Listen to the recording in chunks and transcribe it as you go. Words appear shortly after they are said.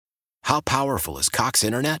How powerful is Cox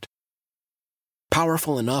Internet?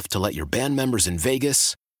 Powerful enough to let your band members in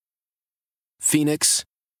Vegas, Phoenix,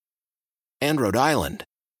 and Rhode Island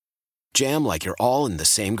jam like you're all in the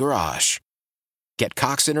same garage. Get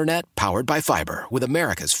Cox Internet powered by fiber with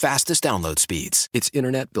America's fastest download speeds. It's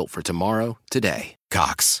internet built for tomorrow, today.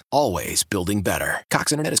 Cox, always building better.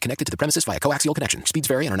 Cox Internet is connected to the premises via coaxial connection. Speeds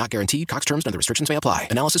vary and are not guaranteed. Cox terms and other restrictions may apply.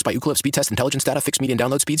 Analysis by Ookla Speed Test Intelligence Data. Fixed median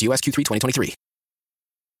download speeds. US Q3 2023.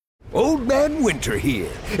 Old Man Winter here.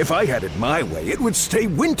 If I had it my way, it would stay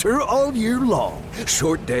winter all year long.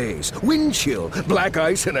 Short days, wind chill, black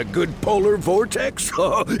ice, and a good polar vortex.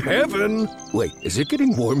 Oh, heaven! Wait, is it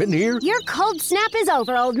getting warm in here? Your cold snap is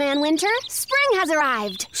over, Old Man Winter. Spring has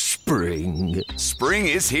arrived. Spring. Spring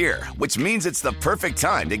is here, which means it's the perfect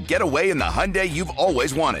time to get away in the Hyundai you've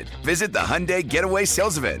always wanted. Visit the Hyundai Getaway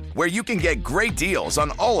Sales Event, where you can get great deals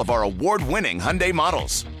on all of our award-winning Hyundai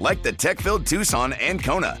models, like the tech-filled Tucson and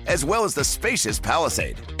Kona, as well as the spacious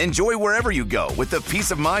Palisade. Enjoy wherever you go with the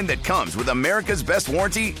peace of mind that comes with America's best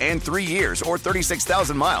warranty and 3 years or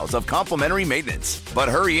 36,000 miles of complimentary maintenance. But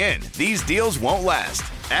hurry in, these deals won't last.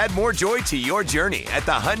 Add more joy to your journey at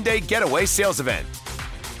the Hyundai Getaway Sales Event.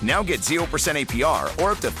 Now get 0% APR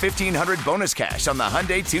or up to $1,500 bonus cash on the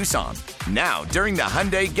Hyundai Tucson. Now, during the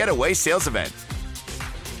Hyundai Getaway Sales Event.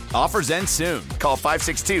 Offers end soon. Call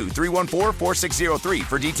 562-314-4603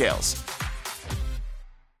 for details.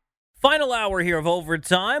 Final hour here of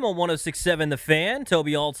Overtime on 106.7 The Fan.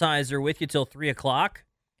 Tobi Altizer with you till 3 o'clock.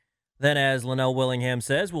 Then, as Linnell Willingham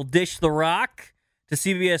says, we'll dish the rock to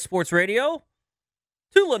CBS Sports Radio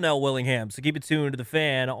to Linnell Willingham. So keep it tuned to The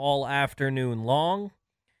Fan all afternoon long.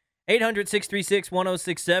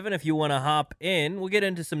 800-636-1067 if you want to hop in. We'll get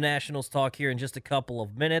into some Nationals talk here in just a couple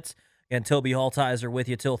of minutes. Again, Tobi Altizer with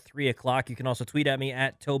you till 3 o'clock. You can also tweet at me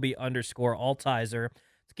at Tobi_Altizer.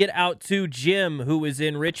 Let's get out to Jim, who is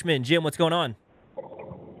in Richmond. Jim, what's going on?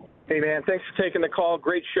 Hey, man, thanks for taking the call.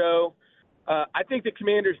 Great show. I think the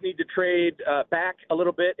Commanders need to trade back a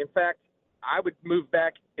little bit. In fact, I would move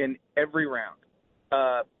back in every round.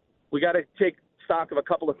 We got to take stock of a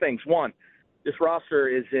couple of things. One, this roster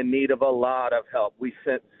is in need of a lot of help. We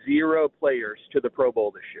sent 0 players to the Pro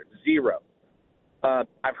Bowl this year. 0.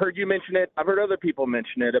 I've heard you mention it. I've heard other people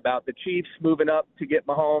mention it about the Chiefs moving up to get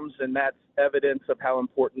Mahomes, and that's evidence of how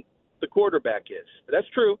important the quarterback is. That's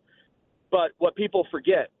true. But what people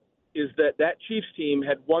forget is that Chiefs team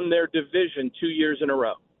had won their division 2 years in a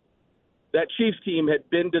row. That Chiefs team had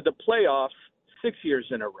been to the playoffs 6 years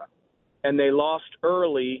in a row, and they lost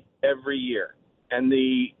early every year. And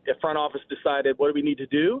the front office decided, what do we need to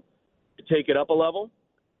do to take it up a level?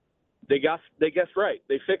 They guessed right.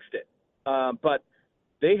 They fixed it. But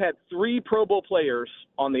they had 3 Pro Bowl players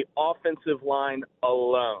on the offensive line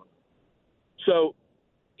alone. So,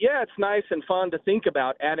 yeah, it's nice and fun to think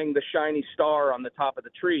about adding the shiny star on the top of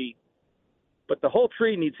the tree, but the whole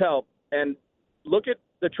tree needs help. And look at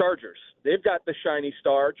the Chargers. They've got the shiny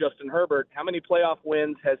star, Justin Herbert. How many playoff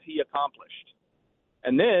wins has he accomplished?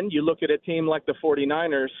 And then you look at a team like the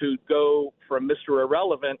 49ers who go from Mr.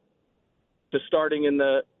 Irrelevant to starting in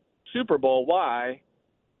the Super Bowl. Why?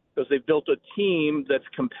 Because they've built a team that's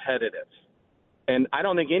competitive. And I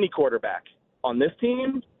don't think any quarterback on this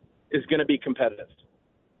team is going to be competitive.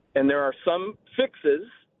 And there are some fixes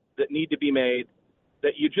that need to be made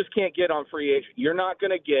that you just can't get on free agent. You're not going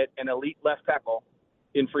to get an elite left tackle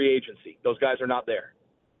in free agency. Those guys are not there.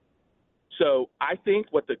 So I think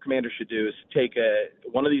what the Commanders should do is take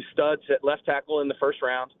one of these studs at left tackle in the first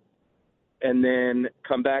round and then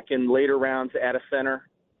come back in later rounds, add a center.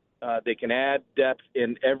 They can add depth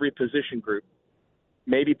in every position group.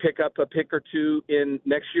 Maybe pick up a pick or two in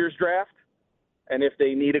next year's draft. And if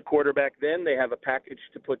they need a quarterback then, they have a package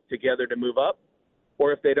to put together to move up.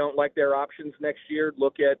 Or if they don't like their options next year,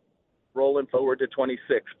 look at rolling forward to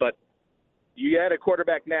 26. But you add a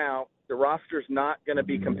quarterback now, the roster's not going to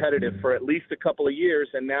be competitive for at least a couple of years,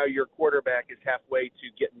 and now your quarterback is halfway to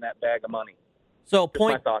getting that bag of money. So Just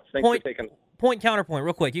my thoughts. Thanks for taking counterpoint,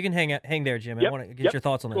 real quick. You can hang there, Jim. Yep. I want to get your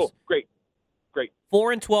thoughts on this. Cool. Great.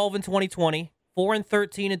 4-12 in 2020,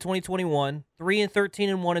 4-13 in 2021, 3-13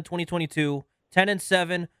 and 1 in 2022,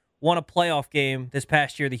 10-7, won a playoff game this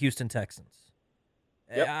past year, the Houston Texans.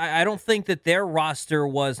 Yep. I don't think that their roster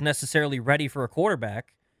was necessarily ready for a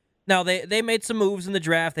quarterback. Now, they made some moves in the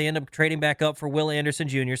draft. They ended up trading back up for Will Anderson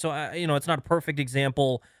Jr., so it's not a perfect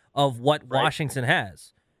example of what Washington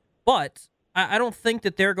has. But I don't think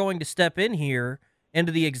that they're going to step in here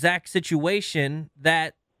into the exact situation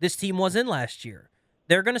that this team was in last year.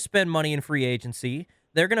 They're going to spend money in free agency.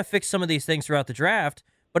 They're going to fix some of these things throughout the draft.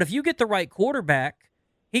 But if you get the right quarterback,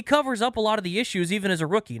 he covers up a lot of the issues even as a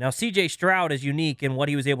rookie. Now, C.J. Stroud is unique in what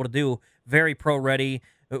he was able to do. Very pro-ready,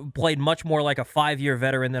 played much more like a 5-year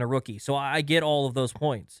veteran than a rookie. So I get all of those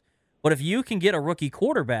points. But if you can get a rookie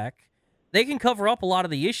quarterback, they can cover up a lot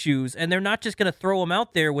of the issues, and they're not just going to throw them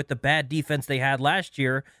out there with the bad defense they had last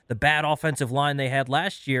year, the bad offensive line they had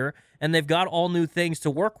last year, and they've got all new things to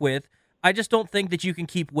work with. I just don't think that you can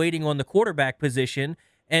keep waiting on the quarterback position,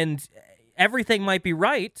 and everything might be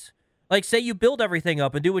right. Like, say you build everything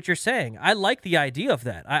up and do what you're saying. I like the idea of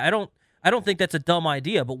that. I don't think that's a dumb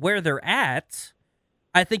idea, but where they're at,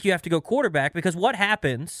 I think you have to go quarterback, because what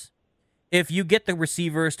happens if you get the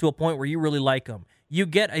receivers to a point where you really like them? You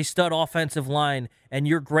get a stud offensive line, and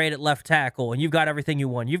you're great at left tackle, and you've got everything you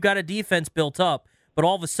want. You've got a defense built up, but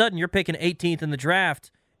all of a sudden you're picking 18th in the draft,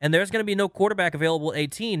 and there's going to be no quarterback available at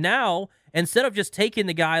 18. Now, instead of just taking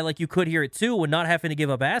the guy like you could here at 2 and not having to give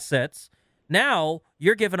up assets, now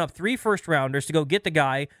you're giving up 3 first-rounders to go get the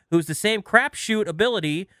guy who's the same crapshoot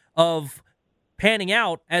ability of panning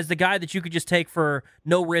out as the guy that you could just take for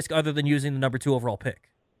no risk other than using the number 2 overall pick.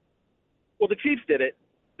 Well, the Chiefs did it.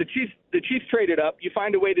 The Chiefs traded up. You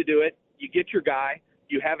find a way to do it. You get your guy.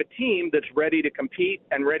 You have a team that's ready to compete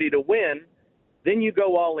and ready to win. Then you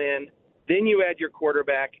go all in. Then you add your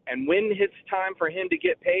quarterback. And when it's time for him to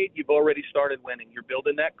get paid, you've already started winning. You're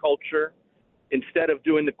building that culture instead of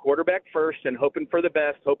doing the quarterback first and hoping for the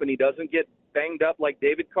best, hoping he doesn't get banged up like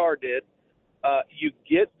David Carr did. You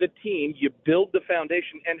get the team. You build the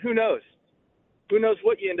foundation. And who knows? Who knows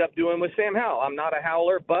what you end up doing with Sam Howell? I'm not a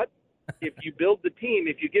howler, but if you build the team,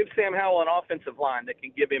 if you give Sam Howell an offensive line that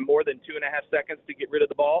can give him more than 2.5 seconds to get rid of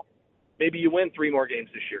the ball, maybe you win 3 more games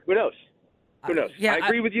this year. Who knows? Who knows? I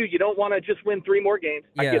agree with you. You don't want to just win 3 more games.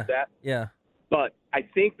 I get that. Yeah. But I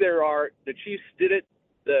think the Chiefs did it.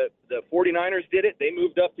 The 49ers did it. They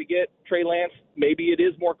moved up to get Trey Lance. Maybe it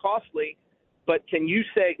is more costly. But can you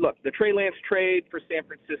say, look, the Trey Lance trade for San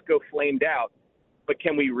Francisco flamed out, but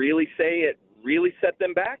can we really say it really set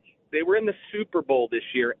them back? They were in the Super Bowl this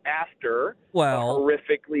year after a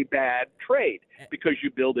horrifically bad trade, because you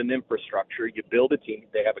build an infrastructure, you build a team.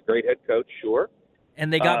 They have a great head coach, sure.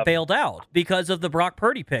 And they got bailed out because of the Brock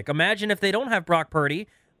Purdy pick. Imagine if they don't have Brock Purdy.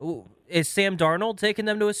 Is Sam Darnold taking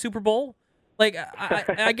them to a Super Bowl? Like,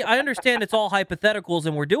 I understand it's all hypotheticals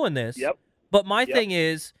and we're doing this. Yep. But my thing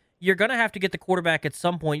is, you're going to have to get the quarterback at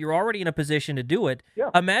some point. You're already in a position to do it.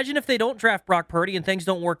 Yeah. Imagine if they don't draft Brock Purdy and things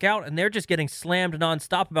don't work out and they're just getting slammed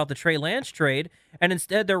nonstop about the Trey Lance trade, and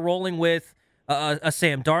instead they're rolling with a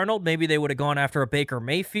Sam Darnold. Maybe they would have gone after a Baker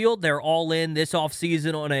Mayfield. They're all in this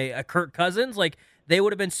offseason on a Kirk Cousins. Like, they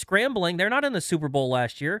would have been scrambling. They're not in the Super Bowl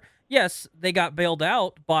last year. Yes, they got bailed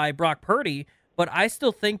out by Brock Purdy, but I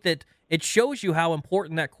still think that it shows you how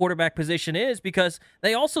important that quarterback position is, because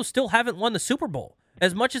they also still haven't won the Super Bowl.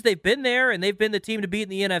 As much as they've been there and they've been the team to beat in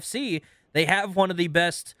the NFC, they have one of the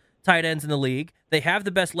best tight ends in the league. They have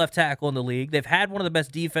the best left tackle in the league. They've had one of the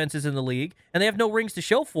best defenses in the league, and they have no rings to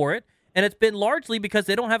show for it. And it's been largely because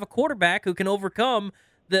they don't have a quarterback who can overcome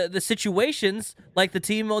the situations like the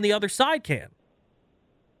team on the other side can.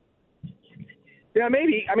 Yeah,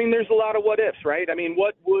 maybe. I mean, there's a lot of what ifs, right? I mean,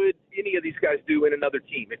 what would any of these guys do in another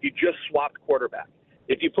team if you just swapped quarterback?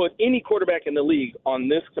 If you put any quarterback in the league on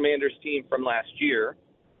this Commanders team from last year,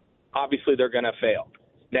 obviously they're going to fail.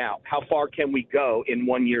 Now, how far can we go in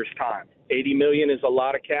 1 year's time? $80 million is a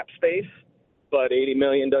lot of cap space, but $80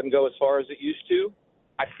 million doesn't go as far as it used to.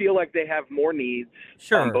 I feel like they have more needs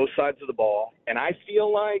on both sides of the ball, and I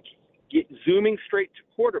feel like zooming straight to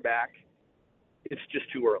quarterback, it's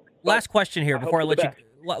just too early. Last question here before I let you.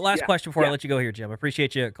 Question before I let you go here, Jim. I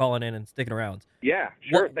appreciate you calling in and sticking around. Yeah,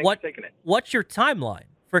 sure. Thanks for taking it. What's your timeline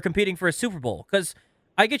for competing for a Super Bowl? Because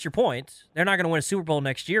I get your point. They're not going to win a Super Bowl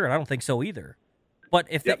next year, and I don't think so either. But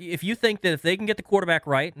if you think that if they can get the quarterback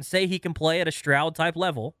right and say he can play at a Stroud-type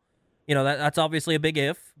level, you know, that's obviously a big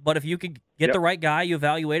if. But if you could get the right guy, you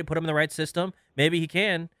evaluate it, put him in the right system, maybe he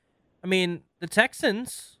can. I mean, the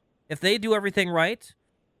Texans, if they do everything right,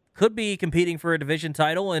 could be competing for a division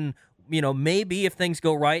title and, you know, maybe if things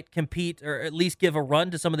go right, compete or at least give a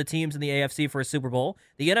run to some of the teams in the AFC for a Super Bowl.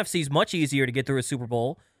 The NFC is much easier to get through a Super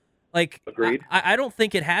Bowl. Like, agreed. I don't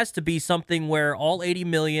think it has to be something where all $80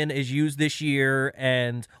 million is used this year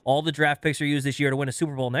and all the draft picks are used this year to win a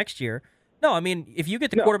Super Bowl next year. No, I mean, if you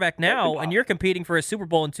get the quarterback now and you're competing for a Super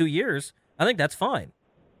Bowl in 2 years, I think that's fine.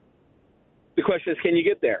 The question is, can you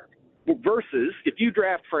get there? Versus, if you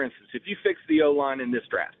draft, for instance, if you fix the O-line in this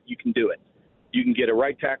draft, you can do it. You can get a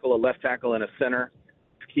right tackle, a left tackle, and a center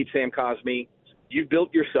to keep Sam Cosmi. You've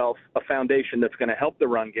built yourself a foundation that's going to help the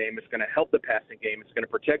run game. It's going to help the passing game. It's going to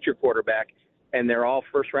protect your quarterback. And they're all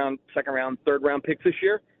first-round, second-round, third-round picks this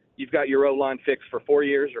year. you've got your O-line fixed for 4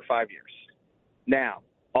 years or 5 years. Now,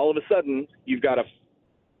 all of a sudden, you've got a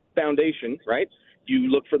foundation, right? You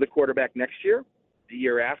look for the quarterback next year, the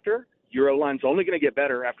year after. Your O-line's only going to get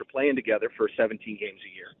better after playing together for 17 games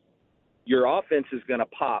a year. Your offense is going to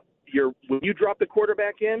pop. When you drop the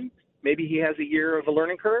quarterback in, maybe he has a year of a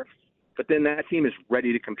learning curve, but then that team is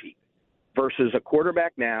ready to compete versus a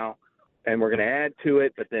quarterback now, and we're going to add to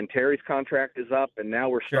it, but then Terry's contract is up, and now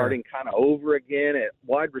we're starting kind of over again at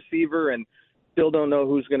wide receiver and still don't know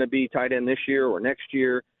who's going to be tight end this year or next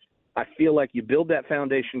year. I feel like you build that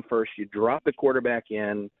foundation first, you drop the quarterback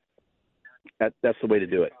in. That's the way to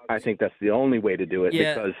do it. I think that's the only way to do it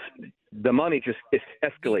because the money just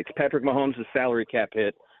escalates. Patrick Mahomes' salary cap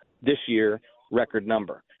hit this year, record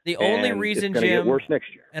number. The only reason, it's Jim, get worse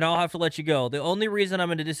next year. And I'll have to let you go. The only reason I'm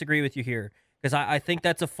going to disagree with you here, because I think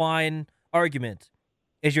that's a fine argument,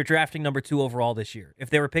 is you're drafting number 2 overall this year. If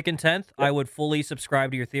they were picking 10th, I would fully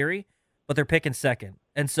subscribe to your theory, but they're picking 2nd.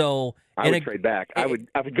 And so I would trade back. I would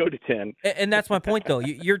go to 10. And that's my point, though.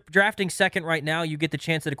 You're drafting 2nd right now. You get the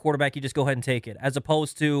chance at a quarterback. You just go ahead and take it. As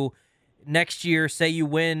opposed to next year, say you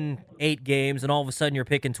win 8 games, and all of a sudden you're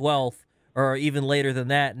picking 12th, or even later than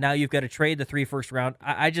that. Now you've got to trade the 3 first round.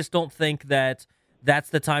 I just don't think that that's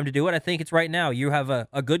the time to do it. I think it's right now. You have a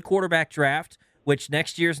good quarterback draft, which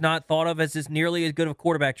next year's not thought of as nearly as good of a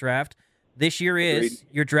quarterback draft. This year is. Agreed.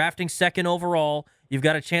 You're drafting 2nd overall. You've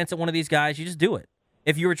got a chance at one of these guys. You just do it.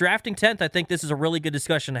 If you were drafting 10th, I think this is a really good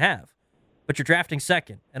discussion to have. But you're drafting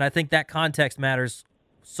 2nd, and I think that context matters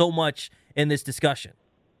so much in this discussion.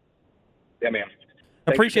 Yeah, man.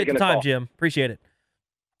 Appreciate the time, Jim. Appreciate it.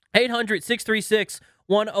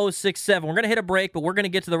 800-636-1067. We're going to hit a break, but we're going to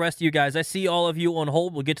get to the rest of you guys. I see all of you on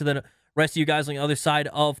hold. We'll get to the rest of you guys on the other side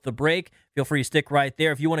of the break. Feel free to stick right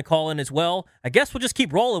there. If you want to call in as well, I guess we'll just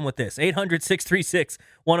keep rolling with this.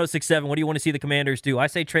 800-636-1067. What do you want to see the Commanders do? I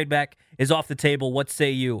say trade back is off the table. What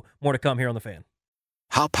say you? More to come here on The Fan.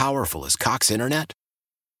 How powerful is Cox Internet?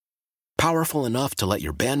 Powerful enough to let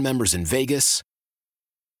your band members in Vegas,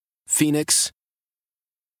 Phoenix,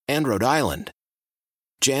 and Rhode Island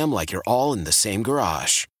jam like you're all in the same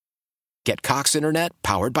garage. Get Cox Internet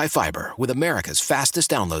powered by fiber with America's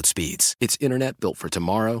fastest download speeds. It's internet built for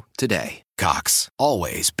tomorrow, today. Cox,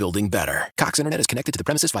 always building better. Cox Internet is connected to the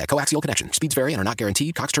premises via coaxial connection. Speeds vary and are not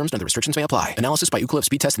guaranteed. Cox terms and other restrictions may apply. Analysis by Ookla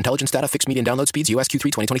Speed Test Intelligence Data. Fixed median download speeds. US Q3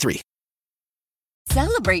 2023.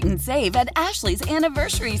 Celebrate and save at Ashley's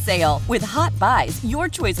Anniversary Sale. With Hot Buys, your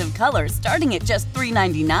choice of colors starting at just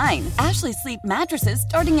 $3.99. Ashley Sleep mattresses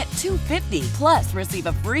starting at $2.50. Plus, receive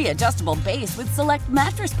a free adjustable base with select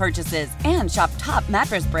mattress purchases. And shop top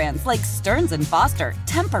mattress brands like Stearns & Foster,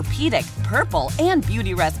 Tempur-Pedic, Purple, and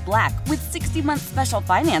Beautyrest Black with 60-month special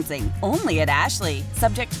financing. Only at Ashley.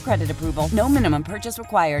 Subject to credit approval. No minimum purchase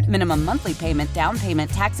required. Minimum monthly payment, down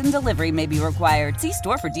payment, tax, and delivery may be required. See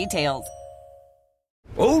store for details.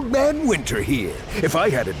 Old Man Winter here. If I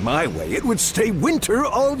had it my way, it would stay winter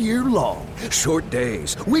all year long. Short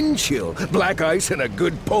days, wind chill, black ice, and a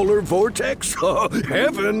good polar vortex. Oh,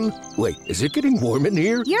 heaven. Wait, is it getting warm in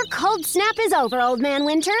here? Your cold snap is over, Old Man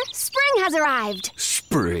Winter. Spring has arrived.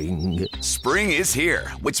 Spring. Spring is here,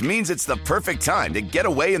 which means it's the perfect time to get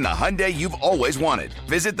away in the Hyundai you've always wanted.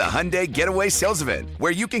 Visit the Hyundai Getaway Sales Event,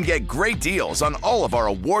 where you can get great deals on all of our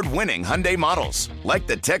award-winning Hyundai models, like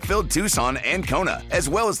the tech-filled Tucson and Kona, as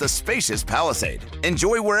well as the spacious Palisade.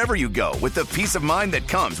 Enjoy wherever you go with the peace of mind that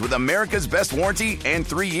comes with America's best warranty and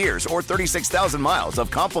 3 years or 36,000 miles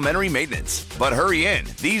of complimentary maintenance. But hurry in,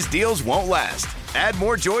 these deals won't last. Add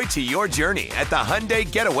more joy to your journey at the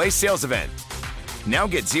Hyundai Getaway Sales Event. Now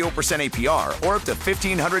get 0% APR or up to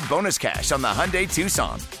 $1,500 bonus cash on the Hyundai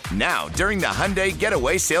Tucson. Now, during the Hyundai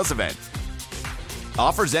Getaway Sales Event.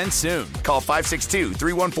 Offers end soon. Call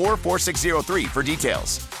 562-314-4603 for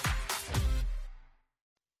details.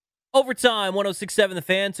 Overtime, 106.7 The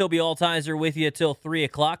Fan. Tobi Altizer with you till 3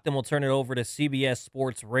 o'clock. Then we'll turn it over to CBS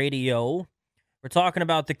Sports Radio. We're talking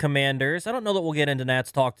about the Commanders. I don't know that we'll get into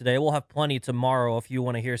Nats talk today. We'll have plenty tomorrow if you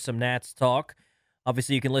want to hear some Nats talk.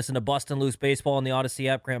 Obviously, you can listen to Bustin' Loose Baseball on the Odyssey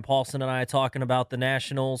app. Grant Paulson and I talking about the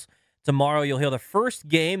Nationals. Tomorrow, you'll hear the first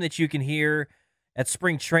game that you can hear at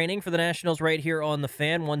spring training for the Nationals right here on The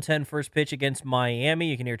Fan. 1:10 first pitch against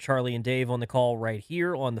Miami. You can hear Charlie and Dave on the call right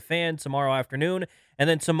here on The Fan tomorrow afternoon. And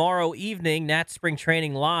then tomorrow evening, Nats Spring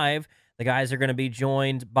Training Live. The guys are going to be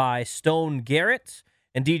joined by Stone Garrett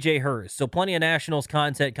and DJ Hurst. So plenty of Nationals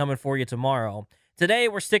content coming for you tomorrow. Today,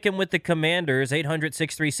 we're sticking with the Commanders,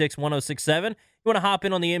 800-636-1067. You want to hop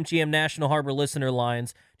in on the MGM National Harbor listener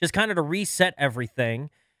lines, just kind of to reset everything.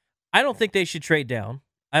 I don't think they should trade down.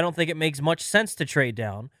 I don't think it makes much sense to trade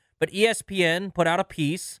down. But ESPN put out a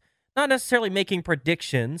piece not necessarily making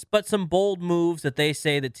predictions, but some bold moves that they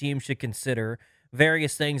say the team should consider,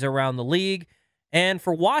 various things around the league. And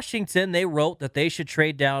for Washington, they wrote that they should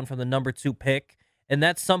trade down from the number 2 pick, and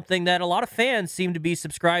that's something that a lot of fans seem to be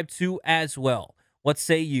subscribed to as well. What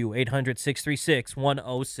say you?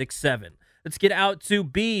 800-636-1067. Let's get out to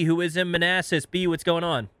B, who is in Manassas. B, what's going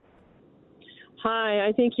on? Hi,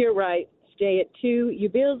 I think you're right. Stay at 2. You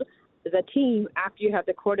build the team after you have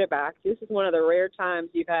the quarterback. This is one of the rare times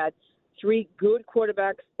you've had 3 good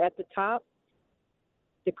quarterbacks at the top.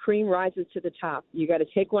 The cream rises to the top. You got to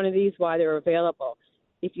take one of these while they're available.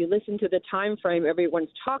 If you listen to the time frame,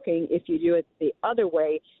 everyone's talking. If you do it the other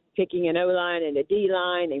way, picking an O-line and a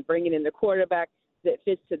D-line and bringing in the quarterback that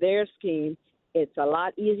fits to their scheme, it's a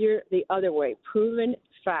lot easier the other way. Proven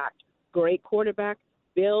fact, great quarterback,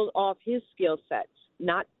 build off his skill set,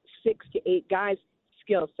 not 6 to 8 guys'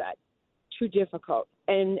 skill set. Too difficult.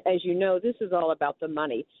 And as you know, this is all about the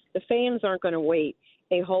money. The fans aren't going to wait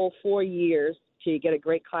a whole 4 years to get a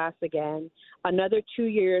great class again, another 2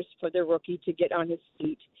 years for the rookie to get on his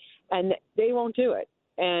feet, and they won't do it.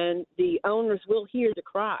 And the owners will hear the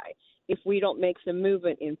cry if we don't make some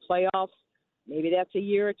movement in playoffs. Maybe that's a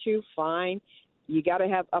year or 2, fine. You got to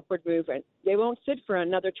have upward movement. They won't sit for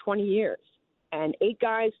another 20 years. And 8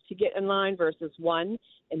 guys to get in line versus 1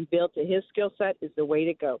 and build to his skill set is the way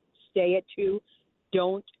to go. Stay at 2.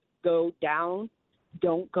 Don't go down.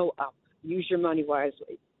 Don't go up. Use your money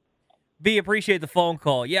wisely. B, appreciate the phone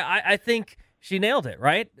call. Yeah, I think she nailed it,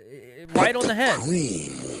 right? Right on the head.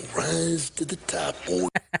 Cream rise to the top.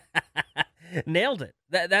 Nailed it.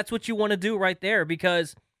 That's what you want to do right there,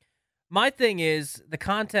 because my thing is the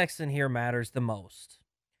context in here matters the most.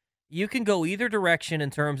 You can go either direction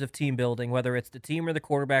in terms of team building, whether it's the team or the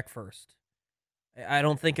quarterback first. I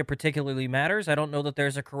don't think it particularly matters. I don't know that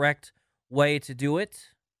there's a correct way to do it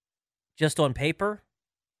just on paper.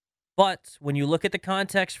 But when you look at the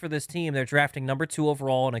context for this team, they're drafting number 2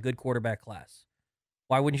 overall in a good quarterback class.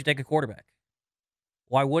 Why wouldn't you take a quarterback?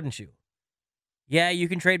 Why wouldn't you? Yeah, you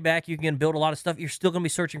can trade back. You can build a lot of stuff. You're still going to be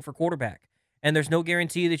searching for quarterback. And there's no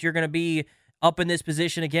guarantee that you're going to be up in this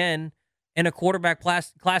position again in a quarterback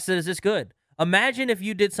class that is this good. Imagine if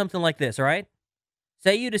you did something like this, all right?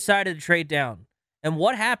 Say you decided to trade down. And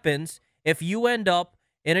what happens if you end up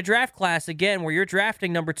in a draft class, again, where you're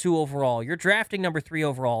drafting number 2 overall, you're drafting number 3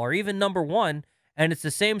 overall, or even number 1, and it's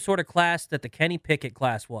the same sort of class that the Kenny Pickett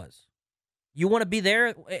class was? You want to be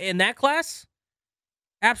there in that class?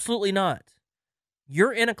 Absolutely not.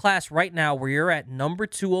 You're in a class right now where you're at number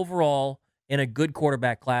 2 overall in a good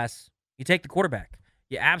quarterback class. You take the quarterback.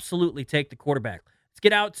 You absolutely take the quarterback. Let's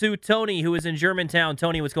get out to Tony, who is in Germantown.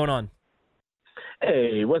 Tony, what's going on?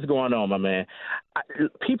 Hey, what's going on, my man?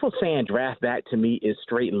 People saying draft back to me is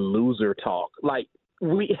straight loser talk. Like,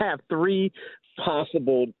 we have 3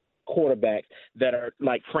 possible quarterbacks that are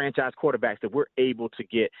like franchise quarterbacks that we're able to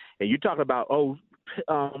get. And you're talking about,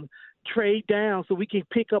 trade down so we can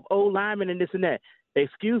pick up old linemen and this and that.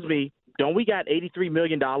 Excuse me, don't we got $83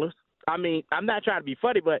 million? I mean, I'm not trying to be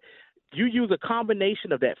funny, but you use a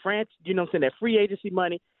combination of that that free agency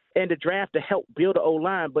money and the draft to help build an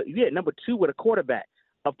O-line, but you get number 2 with a quarterback.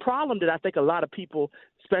 A problem that I think a lot of people,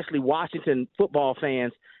 especially Washington football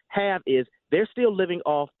fans, have is they're still living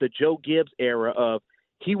off the Joe Gibbs era of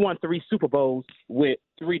he won 3 Super Bowls with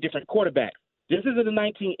 3 different quarterbacks. This is in the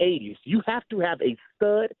 1980s. You have to have a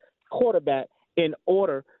stud quarterback in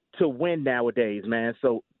order to win nowadays, man.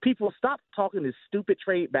 So people stop talking this stupid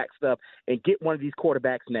trade back stuff and get one of these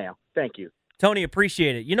quarterbacks now. Thank you. Tony,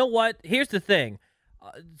 appreciate it. You know what? Here's the thing.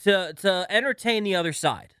 To entertain the other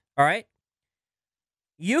side, all right?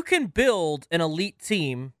 You can build an elite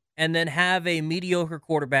team and then have a mediocre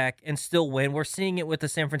quarterback and still win. We're seeing it with the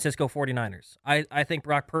San Francisco 49ers. I think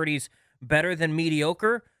Brock Purdy's better than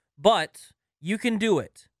mediocre, but you can do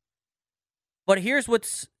it. But here's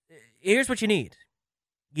what you need.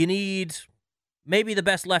 You need maybe the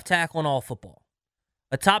best left tackle in all of football,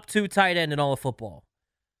 a top 2 tight end in all of football,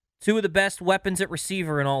 2 of the best weapons at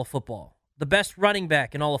receiver in all of football, the best running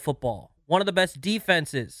back in all of football, one of the best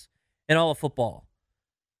defenses in all of football.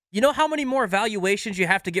 You know how many more evaluations you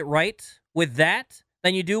have to get right with that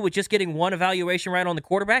than you do with just getting one evaluation right on the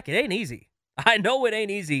quarterback? It ain't easy. I know it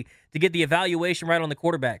ain't easy to get the evaluation right on the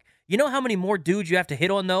quarterback. You know how many more dudes you have to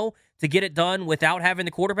hit on, though, to get it done without having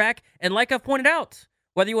the quarterback? And like I've pointed out,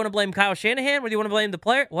 whether you want to blame Kyle Shanahan, whether you want to blame the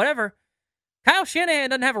player, whatever, Kyle Shanahan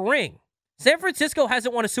doesn't have a ring. San Francisco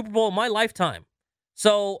hasn't won a Super Bowl in my lifetime.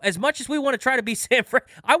 So as much as we want to try to be San Fran,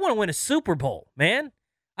 I want to win a Super Bowl, man.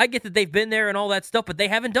 I get that they've been there and all that stuff, but they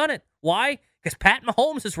haven't done it. Why? Because Pat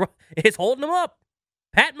Mahomes is holding them up.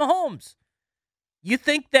 Pat Mahomes. You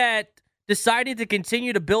think that deciding to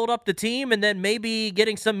continue to build up the team and then maybe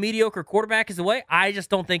getting some mediocre quarterback is the way? I just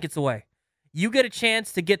don't think it's the way. You get a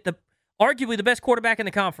chance to get arguably the best quarterback in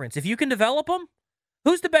the conference. If you can develop him,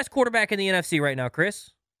 who's the best quarterback in the NFC right now,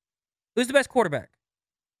 Chris? Who's the best quarterback?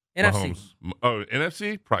 NFC. Mahomes. Oh,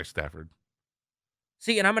 NFC? Probably Stafford.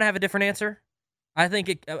 See, and I'm going to have a different answer. I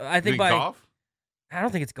think Goff? I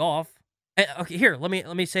don't think it's Goff. Okay, here, let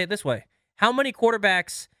me say it this way. How many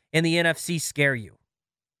quarterbacks in the NFC scare you?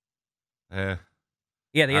 Yeah,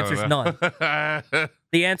 the answer's none.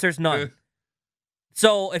 The answer's none.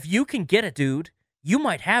 So if you can get a dude, you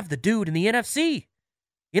might have the dude in the NFC.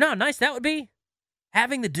 You know how nice that would be?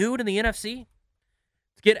 Having the dude in the NFC?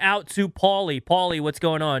 Let's get out to Paulie. Paulie, what's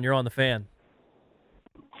going on? You're on the Fan.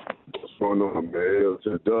 What's going on, man? It's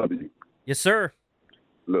a W. Yes, sir.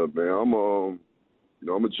 Look, man, I'm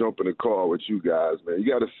gonna jump in the car with you guys, man. You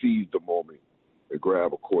got to seize the moment and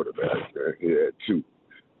grab a quarterback, man. He had two.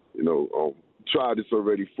 Tried this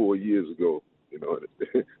already 4 years ago, and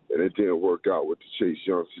it didn't work out with the Chase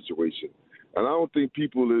Young situation. And I don't think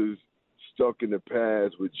people is stuck in the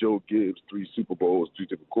past with Joe Gibbs, 3 Super Bowls, 2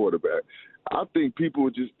 different quarterbacks. I think people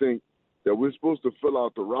just think that we're supposed to fill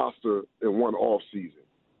out the roster in one off season.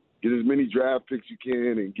 Get as many draft picks you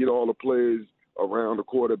can and get all the players around the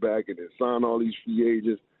quarterback and then sign all these free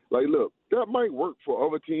agents. Like, look, that might work for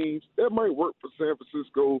other teams. That might work for San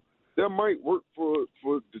Francisco. That might work for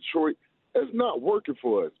Detroit. It's not working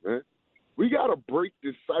for us, man. We got to break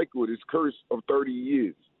this cycle, this curse of 30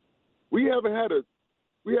 years. We have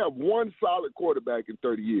one solid quarterback in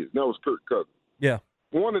 30 years. That was Kirk Cousins. Yeah.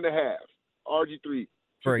 1.5. RG3,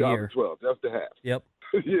 for 2012. That's the half. Yep.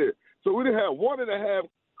 Yeah. So we didn't have 1.5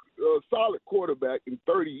 solid quarterback in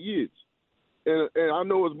 30 years. And I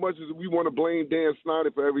know as much as we want to blame Dan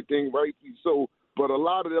Snyder for everything, rightly so, but a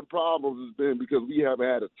lot of the problems has been because we haven't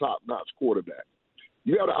had a top-notch quarterback.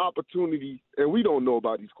 You had an opportunity, and we don't know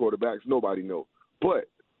about these quarterbacks. Nobody knows. But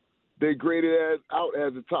they graded out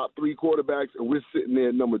as the top 3 quarterbacks, and we're sitting there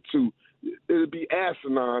at number 2. It would be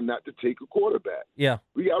asinine not to take a quarterback. Yeah.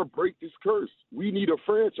 We got to break this curse. We need a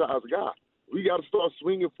franchise guy. We got to start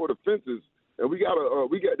swinging for the fences, and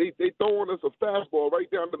they throwing us a fastball right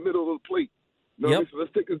down the middle of the plate. You know what I mean? So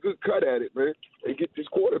let's take a good cut at it, man, and get this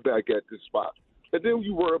quarterback at this spot. And then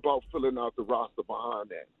you worry about filling out the roster behind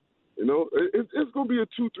that. It's going to be a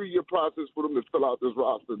 2-3 year process for them to fill out this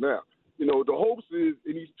roster now. The hopes is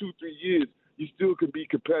in these 2-3 years, you still can be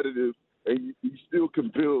competitive and you still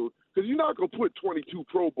can build. Because you're not going to put 22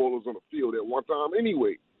 Pro Bowlers on the field at one time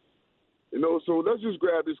anyway. So let's just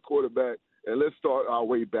grab this quarterback and let's start our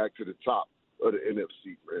way back to the top of the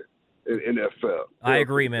NFC, man, in NFL. I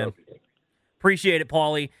agree, man. Appreciate it,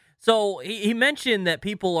 Paulie. So he mentioned that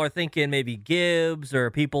people are thinking maybe Gibbs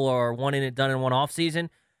or people are wanting it done in one offseason.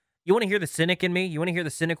 You want to hear the cynic in me? You want to hear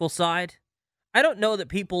the cynical side? I don't know that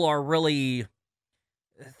people are really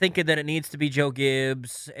thinking that it needs to be Joe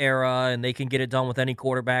Gibbs era and they can get it done with any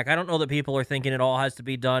quarterback. I don't know that people are thinking it all has to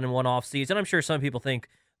be done in one offseason. I'm sure some people think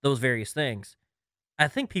those various things. I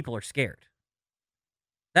think people are scared.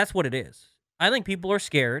 That's what it is. I think people are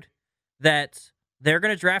scared that they're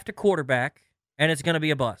going to draft a quarterback and it's going to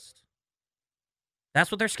be a bust.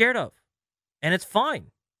 That's what they're scared of. And it's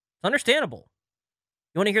fine. It's understandable.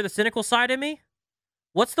 You want to hear the cynical side of me?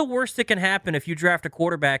 What's the worst that can happen if you draft a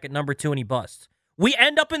quarterback at number 2 and he busts? We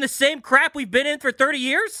end up in the same crap we've been in for 30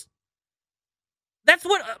 years? That's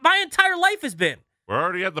what my entire life has been. We're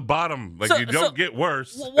already at the bottom. You don't get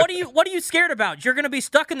worse. What are you scared about? You're going to be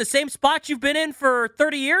stuck in the same spot you've been in for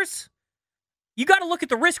 30 years? You got to look at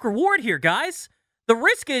the risk reward here, guys. The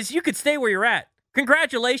risk is you could stay where you're at.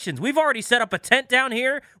 Congratulations. We've already set up a tent down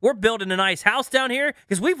here. We're building a nice house down here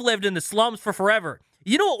because we've lived in the slums for forever.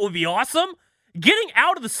 You know what would be awesome? Getting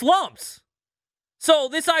out of the slums. So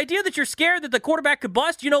this idea that you're scared that the quarterback could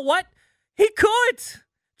bust, you know what? He could.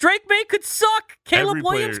 Drake May could suck. Caleb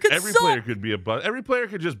Williams could suck. Every player could be a bust. Every player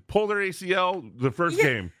could just pull their ACL the first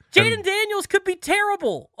game. Jaden Daniels could be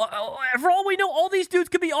terrible. For all we know, all these dudes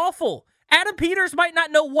could be awful. Adam Peters might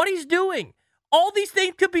not know what he's doing. All these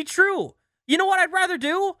things could be true. You know what I'd rather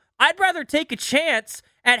do? I'd rather take a chance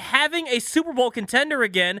at having a Super Bowl contender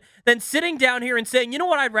again than sitting down here and saying, you know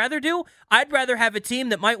what I'd rather do? I'd rather have a team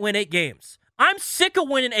that might win 8 games. I'm sick of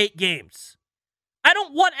winning 8 games. I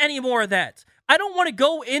don't want any more of that. I don't want to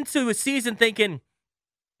go into a season thinking,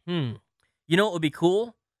 you know what would be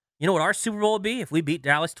cool? You know what our Super Bowl would be? If we beat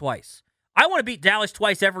Dallas twice. I want to beat Dallas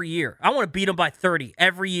twice every year. I want to beat them by 30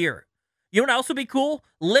 every year. You know what else would be cool?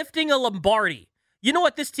 Lifting a Lombardi. You know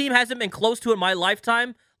what this team hasn't been close to in my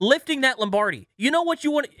lifetime? Lifting that Lombardi. You know what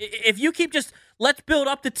you want? If you keep just Let's build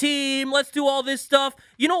up the team. Let's do all this stuff.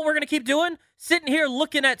 You know what we're going to keep doing? Sitting here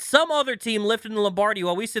looking at some other team lifting the Lombardi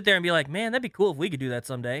while we sit there and be like, man, that'd be cool if we could do that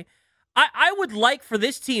someday. I would like for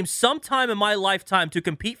this team sometime in my lifetime to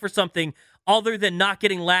compete for something other than not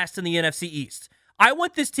getting last in the NFC East. I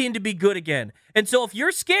want this team to be good again. And so if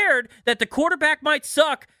you're scared that the quarterback might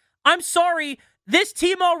suck, I'm sorry, this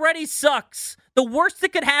team already sucks. The worst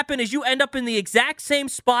that could happen is you end up in the exact same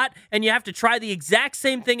spot and you have to try the exact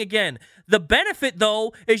same thing again. The benefit,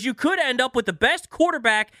 though, is you could end up with the best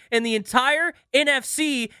quarterback in the entire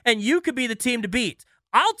NFC and you could be the team to beat.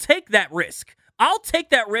 I'll take that risk. I'll take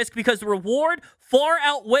that risk because the reward far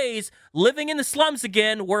outweighs living in the slums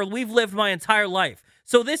again where we've lived my entire life.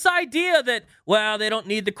 So this idea that, well, they don't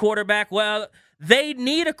need the quarterback, well, they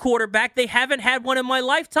need a quarterback. They haven't had one in my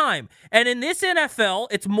lifetime. And in this NFL,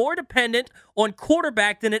 it's more dependent on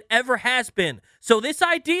quarterback than it ever has been. So this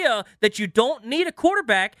idea that you don't need a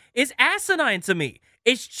quarterback is asinine to me.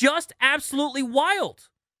 It's just absolutely wild.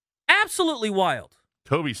 Absolutely wild.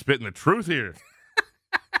 Toby spitting the truth here.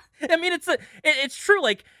 I mean, it's true.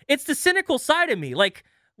 Like, it's the cynical side of me. Like,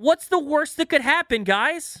 what's the worst that could happen,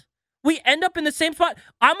 guys? We end up in the same spot.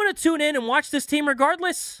 I'm going to tune in and watch this team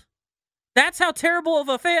regardless. That's how terrible of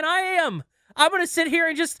a fan I am. I'm going to sit here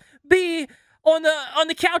and just be on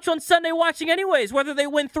the couch on Sunday watching anyways, whether they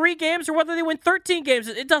win 3 games or whether they win 13 games.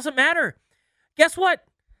 It doesn't matter. Guess what?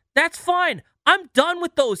 That's fine. I'm done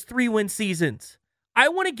with those 3-win seasons. I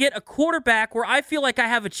want to get a quarterback where I feel like I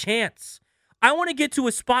have a chance. I want to get to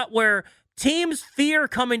a spot where teams fear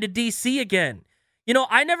coming to DC again. You know,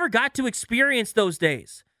 I never got to experience those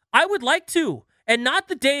days. I would like to. And not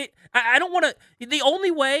the day, I don't want to, the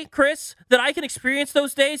only way, Chris, that I can experience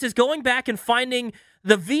those days is going back and finding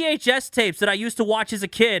the VHS tapes that I used to watch as a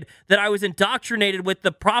kid that I was indoctrinated with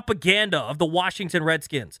the propaganda of the Washington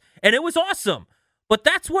Redskins. And it was awesome. But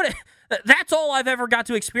that's all I've ever got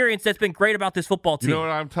to experience that's been great about this football team. You know what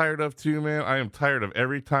I'm tired of too, man? I am tired of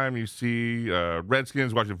every time you see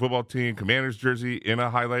Redskins watching football team, Commanders jersey in a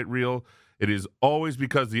highlight reel, it is always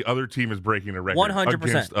because the other team is breaking a record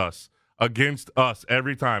 100%. Against us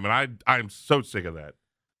every time. And I'm so sick of that.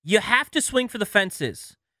 You have to swing for the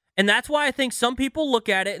fences. And that's why I think some people look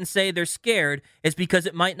at it and say they're scared is because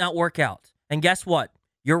it might not work out. And guess what?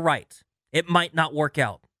 You're right. It might not work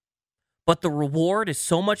out. But the reward is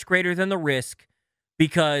so much greater than the risk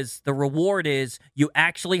because the reward is you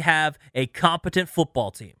actually have a competent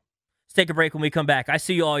football team. Let's take a break. When we come back, I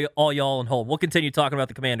see you all y'all on hold. We'll continue talking about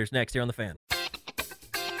the Commanders next here on The Fan.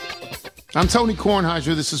 I'm Tony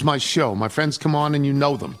Kornheiser. This is my show. My friends come on and you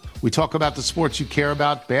know them. We talk about the sports you care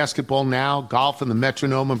about, basketball now, golf, and the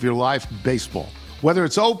metronome of your life, baseball. Whether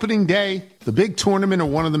it's opening day, the big tournament, or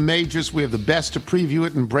one of the majors, we have the best to preview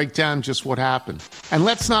it and break down just what happened. And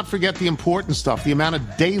let's not forget the important stuff, the amount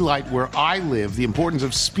of daylight where I live, the importance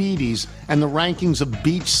of speedies, and the rankings of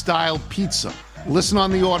beach-style pizza. Listen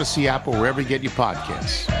on the Odyssey app or wherever you get your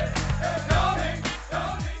podcasts.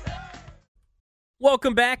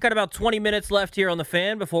 Welcome back. Got about 20 minutes left here on The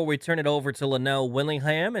Fan before we turn it over to Linnell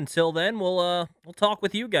Willingham. Until then, we'll talk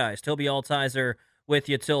with you guys. Tobi Altizer with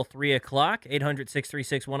you till 3 o'clock.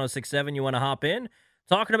 800-636-1067. You want to hop in?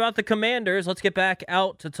 Talking about the Commanders. Let's get back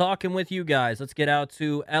out to talking with you guys. Let's get out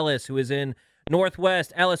to Ellis, who is in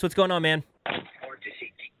Northwest. Ellis, what's going on, man? How's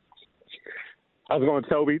it going,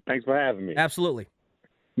 Toby? Thanks for having me. Absolutely.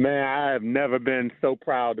 Man, I have never been so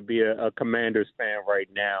proud to be a Commanders fan right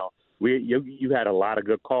now. You had a lot of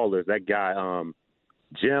good callers. That guy,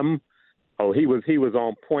 Jim, he was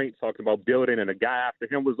on point talking about building, and the guy after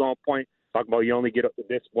him was on point talking about you only get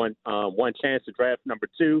this one chance to draft number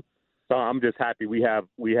 2. So I'm just happy we have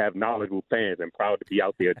knowledgeable fans and proud to be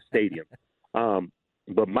out there at the stadium.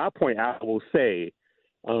 But my point, I will say,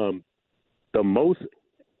 the most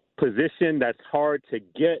position that's hard to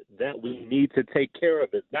get that we need to take care of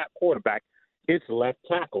is not quarterback, it's left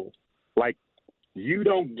tackle. Like, you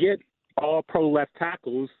don't get all pro left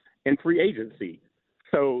tackles in free agency.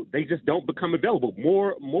 So they just don't become available.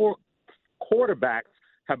 More quarterbacks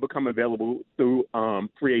have become available through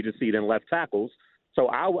free agency than left tackles. So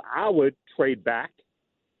I would trade back,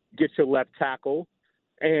 get your left tackle,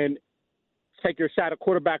 and take your shot at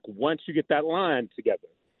quarterback once you get that line together.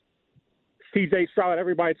 C.J. Stroud,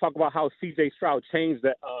 everybody talk about how C.J. Stroud changed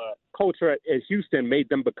the culture at Houston, made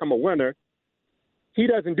them become a winner. He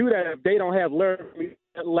doesn't do that if they don't have Larry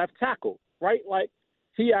at left tackle, right? Like,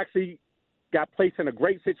 he actually got placed in a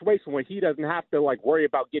great situation where he doesn't have to, like, worry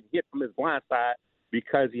about getting hit from his blind side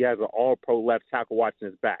because he has an all-pro left tackle watching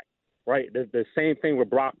his back, right? The same thing with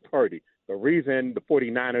Brock Purdy. The reason the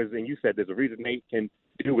 49ers, and you said there's a reason they can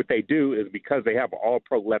do what they do, is because they have an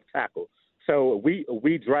all-pro left tackle. So we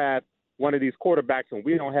draft one of these quarterbacks and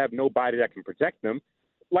we don't have nobody that can protect them,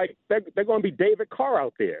 like they're going to be David Carr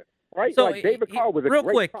out there, right? So like David Carr was a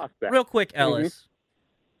great prospect. Real quick, Ellis.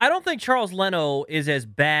 I don't think Charles Leno is as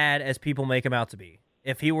bad as people make him out to be.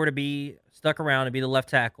 If he were to be stuck around and be the left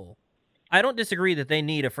tackle, I don't disagree that they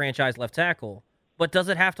need a franchise left tackle, but does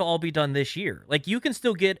it have to all be done this year? Like, you can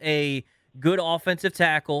still get a good offensive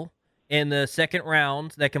tackle in the second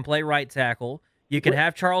round that can play right tackle. You can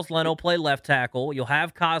have Charles Leno play left tackle. You'll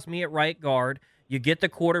have Cosme at right guard. You get the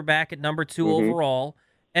quarterback at number 2 overall.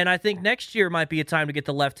 And I think next year might be a time to get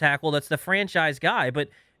the left tackle that's the franchise guy. But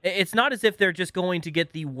it's not as if they're just going to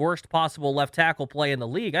get the worst possible left tackle play in the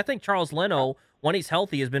league. I think Charles Leno, when he's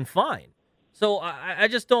healthy, has been fine. So I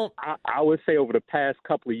just don't. I would say over the past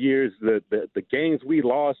couple of years, the games we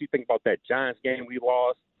lost, you think about that Giants game we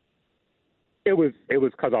lost, it was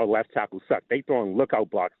because our left tackle sucked. They throwing lookout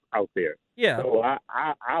blocks out there. Yeah. So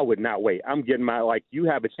I would not wait. I'm getting you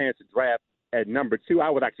have a chance to draft at number 2. I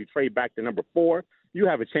would actually trade back to number 4. You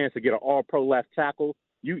have a chance to get an all-pro left tackle.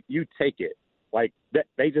 You take it. Like,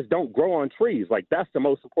 they just don't grow on trees. Like, that's the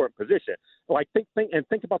most important position. Like, think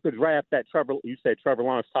about the draft that you said Trevor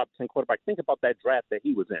Lawrence, top 10 quarterback. Think about that draft that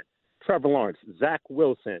he was in. Trevor Lawrence, Zach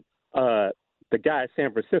Wilson, the guy at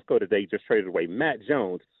San Francisco that they just traded away, Matt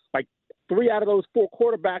Jones. Like, 3 out of those 4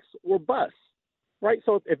 quarterbacks were busts, right?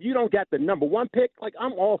 So if you don't get the number 1 pick, like,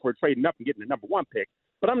 I'm all for trading up and getting the number 1 pick,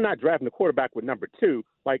 but I'm not drafting the quarterback with number 2.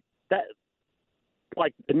 Like, that,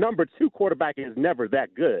 like, the number 2 quarterback is never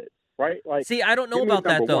that good. Right? Like, see, I don't know about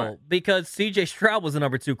that, though, because C.J. Stroud was the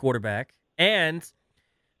number 2 quarterback, and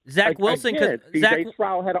Zach Wilson. C.J.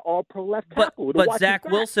 Stroud had an all-pro left tackle. But Zach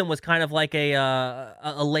Wilson was kind of like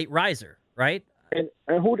a late riser, right? And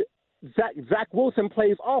Zach Wilson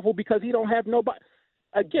plays awful because he don't have nobody.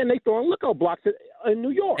 Again, they throwing lookout blocks in New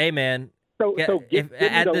York. Hey, man. So give me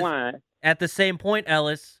the line. At the same point,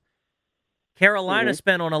 Ellis, Carolina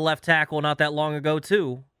spent on a left tackle not that long ago,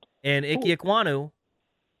 too, and Ike Ekwonu.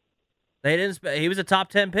 They didn't. He was a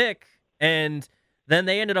top 10 pick, and then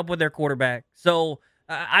they ended up with their quarterback. So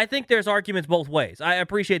I think there's arguments both ways. I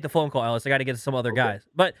appreciate the phone call, Ellis. I got to get to some other guys,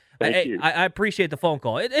 but I appreciate the phone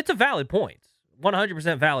call. It's a valid point,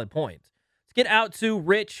 100% valid point. Let's get out to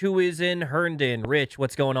Rich, who is in Herndon. Rich,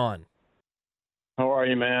 what's going on? How are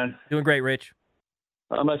you, man? Doing great, Rich.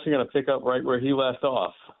 I'm actually going to pick up right where he left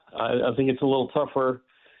off. I think it's a little tougher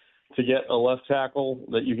to get a left tackle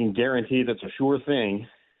that you can guarantee that's a sure thing.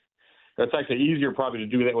 That's actually easier probably to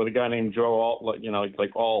do that with a guy named Joe Alt,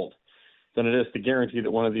 like Alt, than it is to guarantee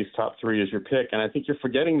that one of these top 3 is your pick. And I think you're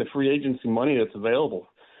forgetting the free agency money that's available.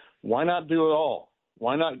 Why not do it all?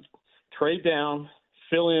 Why not trade down,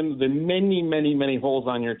 fill in the many, many, many holes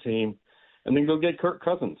on your team, and then go get Kirk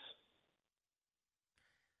Cousins?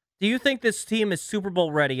 Do you think this team is Super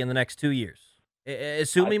Bowl ready in the next 2 years?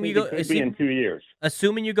 Assuming you go, in 2 years.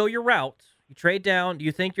 Assuming you go your route, you trade down. Do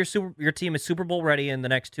you think your team is Super Bowl ready in the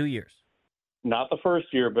next 2 years? Not the first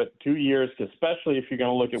year, but 2 years, especially if you're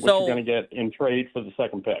going to look at what you're going to get in trade for the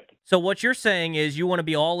second pick. So what you're saying is you want to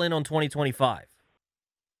be all in on 2025.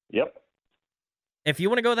 Yep. If you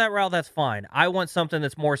want to go that route, that's fine. I want something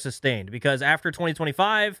that's more sustained because after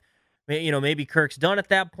 2025, maybe Kirk's done at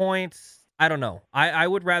that point. I don't know. I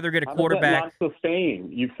would rather get a quarterback. How does that not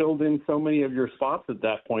sustain? You filled in so many of your spots at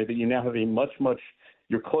that point that you now have a much,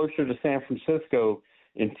 you're closer to San Francisco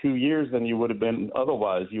in 2 years than you would have been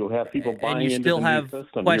otherwise. You'll have people buying into the new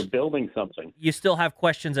system. You're building something. You still have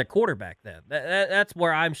questions at quarterback then. That's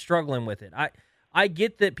where I'm struggling with it. I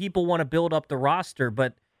get that people want to build up the roster,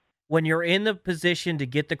 but when you're in the position to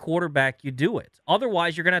get the quarterback, you do it.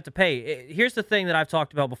 Otherwise, you're going to have to pay. Here's the thing that I've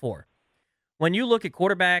talked about before. When you look at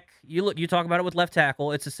quarterback, you talk about it with left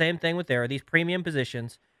tackle. It's the same thing with these premium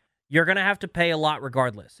positions. You're going to have to pay a lot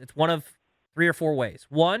regardless. It's one of 3 or 4 ways.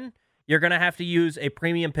 One, you're going to have to use a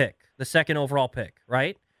premium pick, the second overall pick,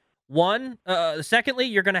 right? Secondly,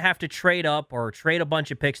 you're going to have to trade up or trade a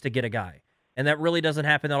bunch of picks to get a guy. And that really doesn't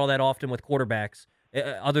happen all that often with quarterbacks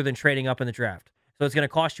other than trading up in the draft. So it's going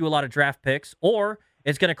to cost you a lot of draft picks or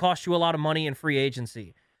it's going to cost you a lot of money in free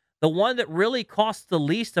agency. The one that really costs the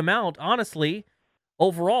least amount, honestly,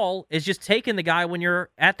 overall, is just taking the guy when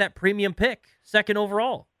you're at that premium pick, second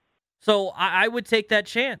overall. So I would take that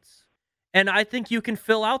chance. And I think you can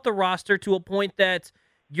fill out the roster to a point that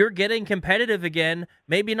you're getting competitive again,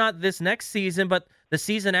 maybe not this next season, but the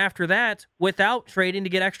season after that, without trading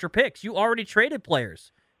to get extra picks. You already traded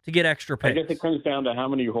players to get extra picks. I guess it comes down to how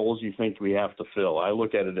many holes you think we have to fill. I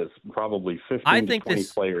look at it as probably 15 to 20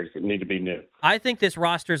 players that need to be new. I think this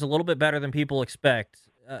roster is a little bit better than people expect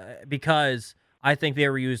because I think they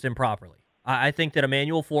were used improperly. I think that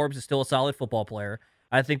Emmanuel Forbes is still a solid football player.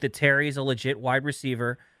 I think that Terry's a legit wide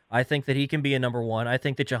receiver. I think that he can be a number one. I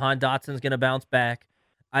think that Jahan Dotson's going to bounce back.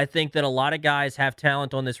 I think that a lot of guys have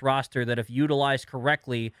talent on this roster that, if utilized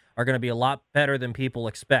correctly, are going to be a lot better than people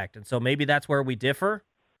expect. And so maybe that's where we differ.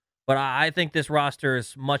 But I think this roster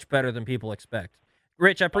is much better than people expect.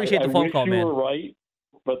 Rich, I appreciate the phone call, man. You were right,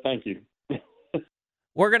 but thank you.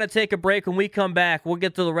 We're going to take a break. When we come back, we'll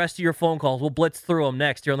get to the rest of your phone calls. We'll blitz through them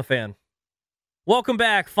next here on The Fan. Welcome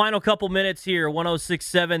back. Final couple minutes here,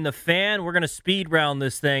 106.7 The Fan. We're going to speed round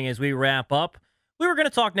this thing as we wrap up. We were going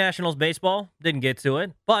to talk Nationals baseball. Didn't get to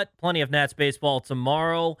it, but plenty of Nats baseball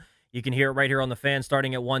tomorrow. You can hear it right here on The Fan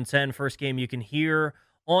starting at 1:10. First game you can hear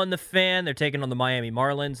on The Fan. They're taking on the Miami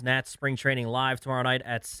Marlins. Nats spring training live tomorrow night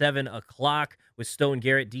at 7 o'clock with Stone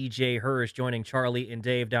Garrett, DJ Hirsch joining Charlie and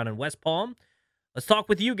Dave down in West Palm. Let's talk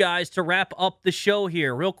with you guys to wrap up the show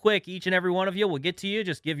here. Real quick, each and every one of you, we'll get to you.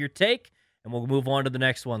 Just give your take, and we'll move on to the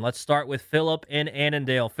next one. Let's start with Philip in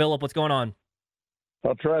Annandale. Philip, what's going on?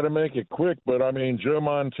 I'll try to make it quick, but I mean, Joe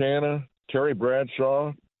Montana, Terry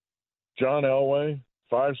Bradshaw, John Elway,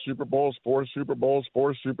 5 Super Bowls, 4 Super Bowls,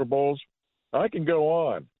 4 Super Bowls. I can go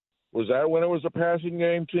on. Was that when it was a passing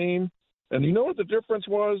game team? And you know what the difference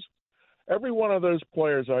was? Every one of those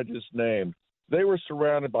players I just named, they were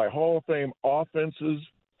surrounded by Hall of Fame offenses,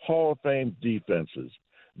 Hall of Fame defenses.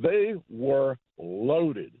 They were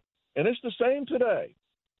loaded. And it's the same today.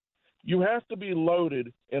 You have to be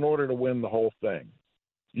loaded in order to win the whole thing.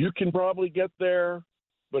 You can probably get there,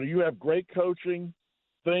 but if you have great coaching,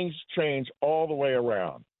 things change all the way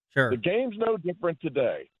around. Sure. The game's no different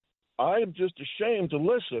today. I am just ashamed to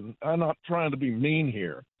listen. I'm not trying to be mean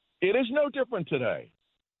here. It is no different today.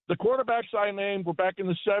 The quarterbacks I named were back in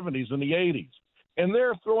the 70s and the 80s, and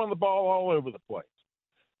they're throwing the ball all over the place.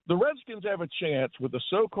 The Redskins have a chance with the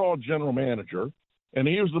so-called general manager, and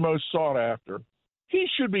he was the most sought after. He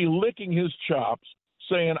should be licking his chops,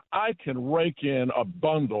 saying, I can rake in a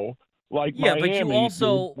bundle like Miami. But you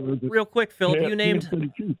also, real quick, Philip, you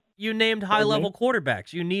named high-level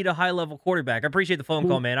quarterbacks. You need a high-level quarterback. I appreciate the phone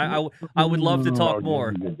call, man. I would love to talk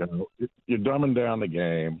more. You're dumbing down the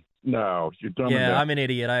game. No, you're dumbing down. Yeah, I'm an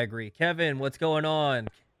idiot. I agree. Kevin, what's going on?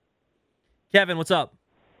 Kevin, what's up?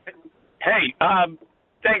 Hey,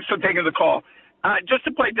 thanks for taking the call. Just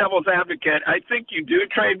to play devil's advocate, I think you do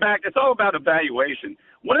trade back. It's all about evaluation.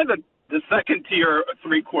 One of the second-tier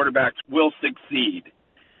 3 quarterbacks will succeed.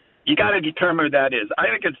 You got to determine who that is. I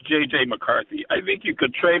think it's J.J. McCarthy. I think you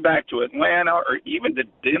could trade back to Atlanta or even to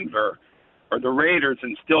Denver or the Raiders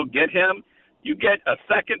and still get him. You get a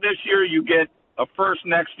second this year. You get a first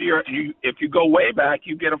next year. If you go way back,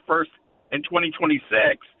 you get a first in 2026.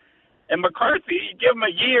 And McCarthy, you give him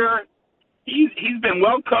a year. He's been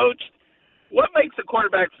well coached. What makes a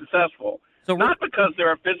quarterback successful? Not because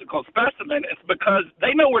they're a physical specimen. It's because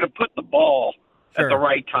they know where to put the ball at the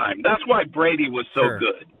right time. That's why Brady was so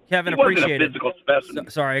good. Kevin, he appreciate wasn't a physical specimen.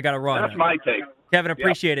 Sorry, I got to run. That's my take. Kevin,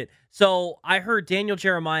 appreciate it. So I heard Daniel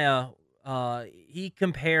Jeremiah, he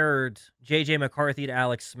compared J.J. McCarthy to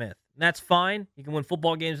Alex Smith. And that's fine. You can win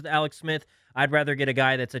football games with Alex Smith. I'd rather get a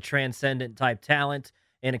guy that's a transcendent type talent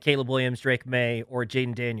and a Caleb Williams, Drake May, or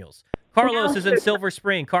Jaden Daniels. Carlos is in Silver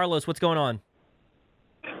Spring. Carlos, what's going on?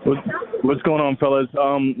 What's going on, fellas?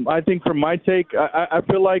 I think from my take, I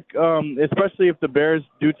feel like, especially if the Bears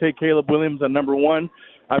do take Caleb Williams at number 1,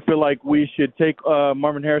 I feel like we should take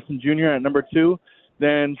Marvin Harrison Jr. at number 2,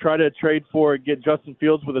 then try to trade get Justin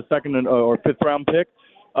Fields with a second or 5th round pick.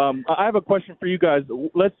 I have a question for you guys.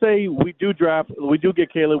 Let's say we do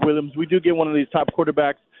get Caleb Williams, we do get one of these top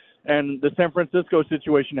quarterbacks, and the San Francisco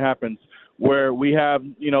situation happens where we have,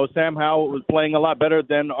 Sam Howell was playing a lot better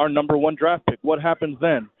than our number 1 draft pick. What happens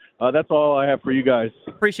then? That's all I have for you guys.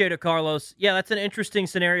 Appreciate it, Carlos. Yeah, that's an interesting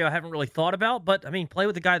scenario I haven't really thought about, but, I mean, play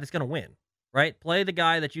with the guy that's going to win, right? Play the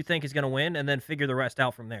guy that you think is going to win and then figure the rest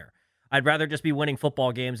out from there. I'd rather just be winning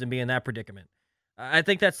football games than be in that predicament. I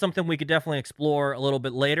think that's something we could definitely explore a little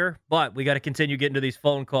bit later, but we got to continue getting to these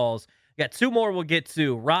phone calls. We got 2 more we'll get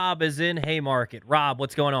to. Rob is in Haymarket. Rob,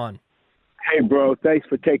 what's going on? Hey, bro, thanks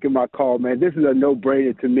for taking my call, man. This is a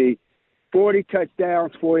no-brainer to me. 40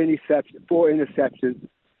 touchdowns, 4 interceptions,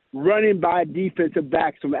 running by defensive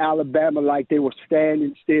backs from Alabama like they were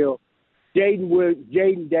standing still.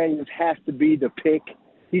 Jaden Daniels has to be the pick.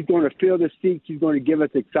 He's going to fill the seats. He's going to give us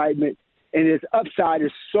excitement. And his upside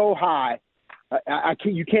is so high.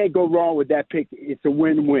 You can't go wrong with that pick. It's a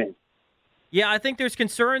win-win. Yeah, I think there's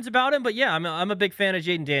concerns about him, but yeah, I'm a big fan of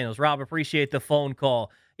Jaden Daniels. Rob, appreciate the phone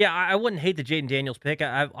call. Yeah, I wouldn't hate the Jaden Daniels pick.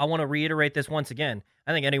 I want to reiterate this once again.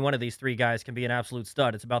 I think any one of these 3 guys can be an absolute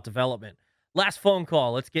stud. It's about development. Last phone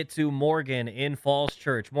call. Let's get to Morgan in Falls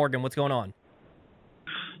Church. Morgan, what's going on?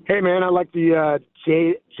 Hey, man, I like the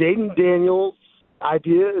Jaden Daniels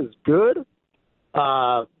idea is good.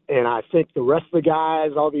 And I think the rest of the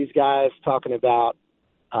guys, all these guys talking about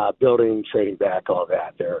building, trading back, all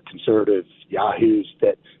that, they're conservative yahoos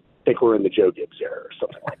that think we're in the Joe Gibbs era or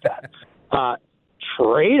something like that.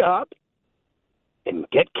 Trade up and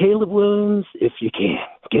get Caleb Williams if you can.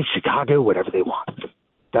 Give Chicago whatever they want.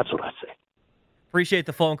 That's what I say. Appreciate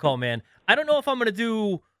the phone call, man. I don't know if I'm going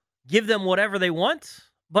to give them whatever they want,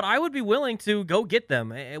 but I would be willing to go get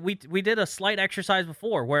them. We did a slight exercise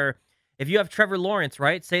before where if you have Trevor Lawrence,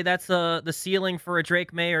 right, say that's the ceiling for a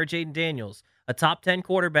Drake May or Jaden Daniels, a top 10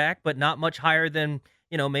 quarterback, but not much higher than,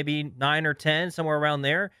 maybe 9 or 10, somewhere around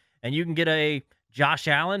there, and you can get a Josh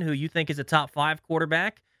Allen, who you think is a top 5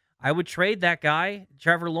 quarterback, I would trade that guy,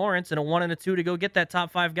 Trevor Lawrence, and a 1 and a 2 to go get that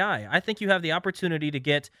top 5 guy. I think you have the opportunity to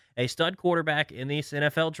get a stud quarterback in this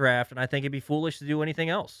NFL draft, and I think it'd be foolish to do anything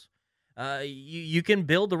else. You can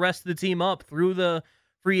build the rest of the team up through the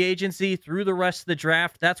free agency, through the rest of the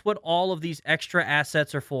draft. That's what all of these extra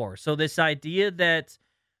assets are for. So this idea that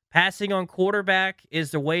passing on quarterback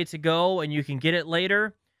is the way to go and you can get it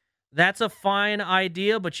later, that's a fine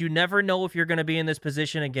idea, but you never know if you're going to be in this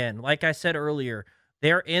position again. Like I said earlier,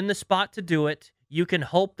 they're in the spot to do it. You can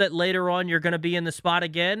hope that later on you're going to be in the spot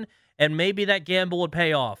again, and maybe that gamble would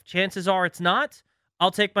pay off. Chances are it's not.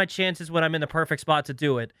 I'll take my chances when I'm in the perfect spot to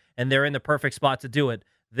do it, and they're in the perfect spot to do it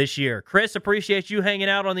this year. Chris, appreciate you hanging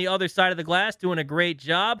out on the other side of the glass, doing a great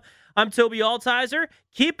job. I'm Tobi Altizer.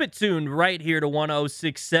 Keep it tuned right here to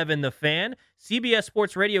 106.7 The Fan. CBS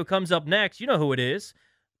Sports Radio comes up next. You know who it is.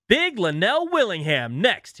 Big Linnell Willingham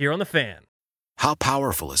next here on The Fan. How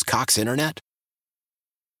powerful is Cox Internet?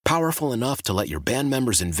 Powerful enough to let your band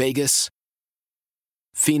members in Vegas,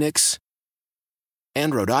 Phoenix,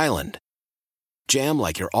 and Rhode Island jam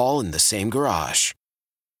like you're all in the same garage.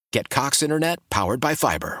 Get Cox Internet powered by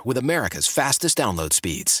fiber with America's fastest download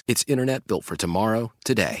speeds. It's internet built for tomorrow,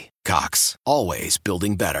 today. Cox, always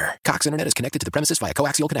building better. Cox Internet is connected to the premises via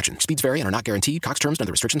coaxial connection. Speeds vary and are not guaranteed. Cox terms and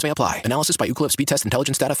other restrictions may apply. Analysis by Ookla of Speed Test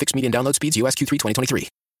Intelligence Data. Fixed median download speeds. US Q3 2023.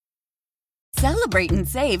 Celebrate and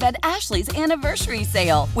save at Ashley's Anniversary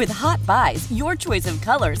Sale. With Hot Buys, your choice of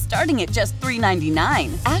colors starting at just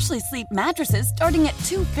 $3.99. Ashley Sleep mattresses starting at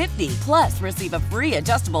 $2.50. Plus, receive a free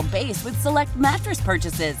adjustable base with select mattress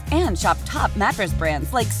purchases. And shop top mattress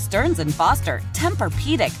brands like Stearns & Foster,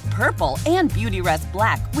 Tempur-Pedic, Purple, and Beautyrest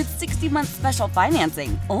Black with 60-month special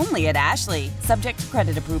financing. Only at Ashley. Subject to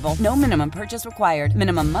credit approval. No minimum purchase required.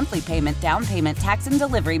 Minimum monthly payment, down payment, tax, and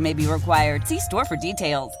delivery may be required. See store for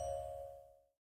details.